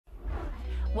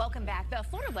Welcome back. The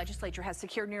Florida legislature has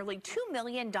secured nearly $2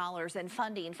 million in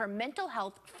funding for mental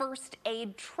health first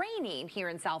aid training here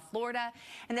in South Florida.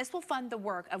 And this will fund the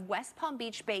work of West Palm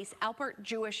Beach-based Alpert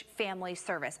Jewish Family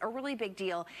Service, a really big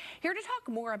deal. Here to talk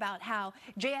more about how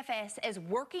JFS is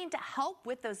working to help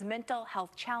with those mental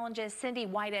health challenges, Cindy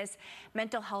Whitus,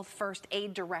 Mental Health First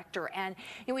Aid Director. And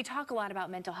we talk a lot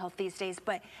about mental health these days,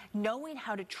 but knowing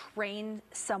how to train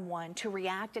someone to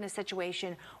react in a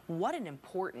situation, what an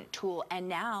important tool. And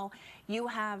now you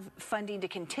have funding to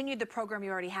continue the program you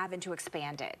already have and to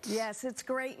expand it. Yes, it's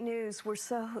great news. We're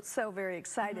so very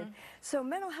excited. So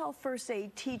Mental Health First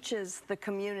Aid teaches the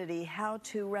community how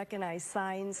to recognize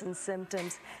signs and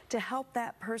symptoms to help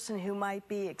that person who might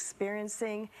be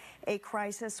experiencing a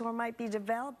crisis or might be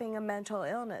developing a mental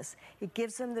illness. It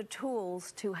gives them the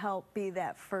tools to help be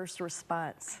that first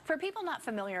response. For people not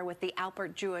familiar with the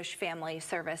Alpert Jewish Family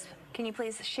Service, can you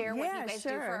please share what you guys do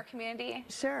for our community?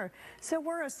 Sure. So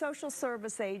we're a social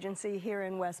service agency here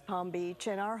in West Palm Beach,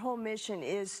 and our whole mission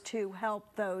is to help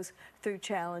those through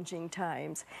challenging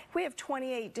times. We have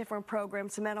 28 different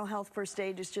programs. Mental Health First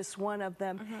Aid is just one of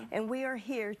them, and we are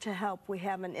here to help. We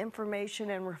have an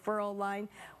information and referral line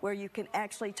where you can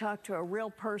actually talk to a real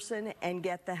person and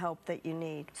get the help that you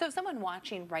need. So if someone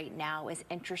watching right now is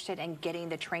interested in getting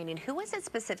the training, who is it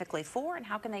specifically for and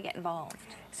how can they get involved?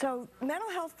 So Mental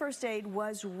Health First Aid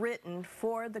was written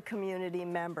for the community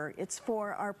member. It's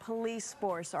for our police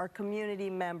force, our community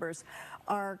members,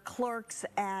 our clerks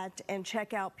at and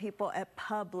checkout people at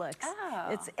Publix.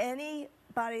 It's anybody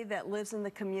that lives in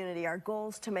the community. Our goal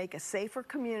is to make a safer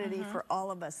community for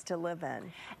all of us to live in.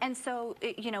 And so,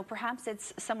 perhaps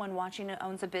it's someone watching who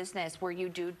owns a business where you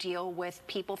do deal with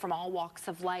people from all walks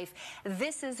of life.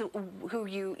 This is who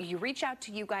you reach out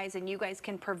to you guys, and you guys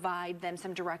can provide them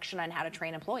some direction on how to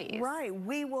train employees. Right.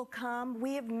 We will come.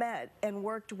 We have met and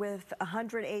worked with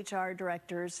 100 HR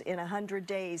directors in 100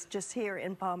 days just here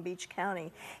in Palm Beach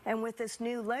County. And with this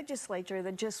new legislature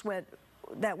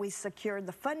that we secured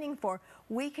the funding for,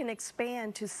 we can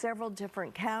expand to several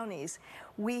different counties.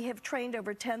 We have trained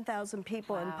over 10,000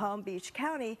 people in Palm Beach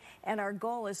County, and our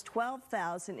goal is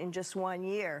 12,000 in just 1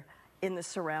 year in the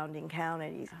surrounding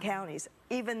counties,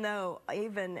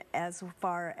 even as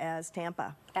far as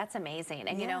Tampa. That's amazing.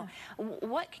 And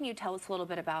what can you tell us a little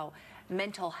bit about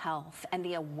mental health and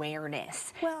the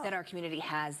awareness that our community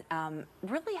has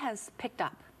really has picked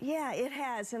up? Yeah, it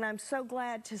has, and I'm so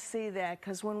glad to see that,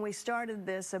 because when we started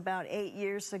this about 8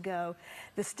 years ago,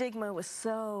 the stigma was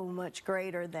so much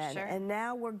greater then. And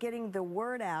now we're getting the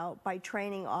word out by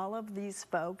training all of these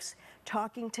folks,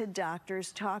 talking to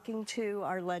doctors, talking to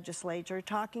our legislature,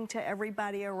 talking to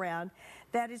everybody around,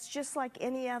 that it's just like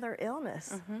any other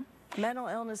illness. Mental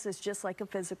illness is just like a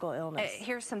physical illness.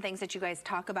 Here's some things that you guys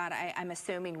talk about. I'm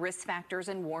assuming risk factors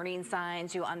and warning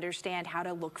signs. You understand how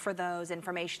to look for those,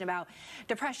 information about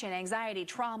depression, anxiety,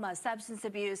 trauma, substance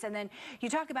abuse, and then you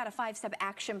talk about a 5-step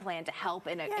action plan to help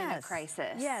in a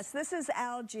crisis. Yes, this is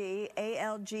Algee,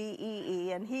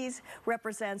 A-L-G-E-E, and he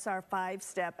represents our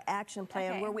 5-step action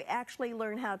plan where we actually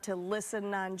learn how to listen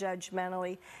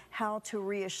non-judgmentally, how to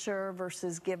reassure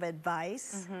versus give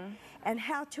advice, and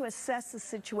how to assess the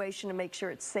situation to make sure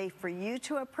it's safe for you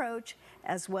to approach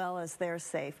as well as their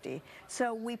safety.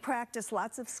 So we practice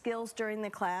lots of skills during the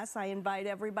class. I invite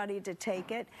everybody to take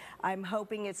it. I'm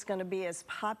hoping it's going to be as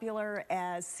popular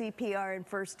as CPR and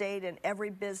first aid in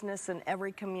every business and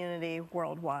every community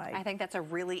worldwide. I think that's a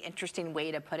really interesting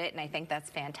way to put it, and I think that's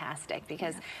fantastic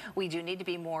because we do need to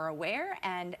be more aware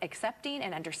and accepting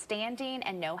and understanding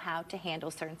and know how to handle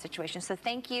certain situations. So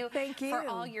thank you for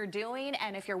all you're doing,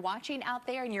 and if you're watching out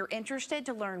there and you're interested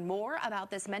to learn more about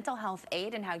this mental health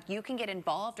aid and how you can get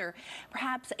involved or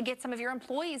perhaps get some of your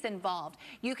employees involved,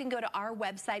 you can go to our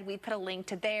website. We put a link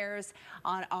to theirs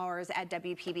on ours at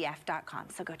WPBF.com.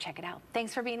 So go check it out.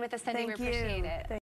 Thanks for being with us, Cindy. We appreciate it.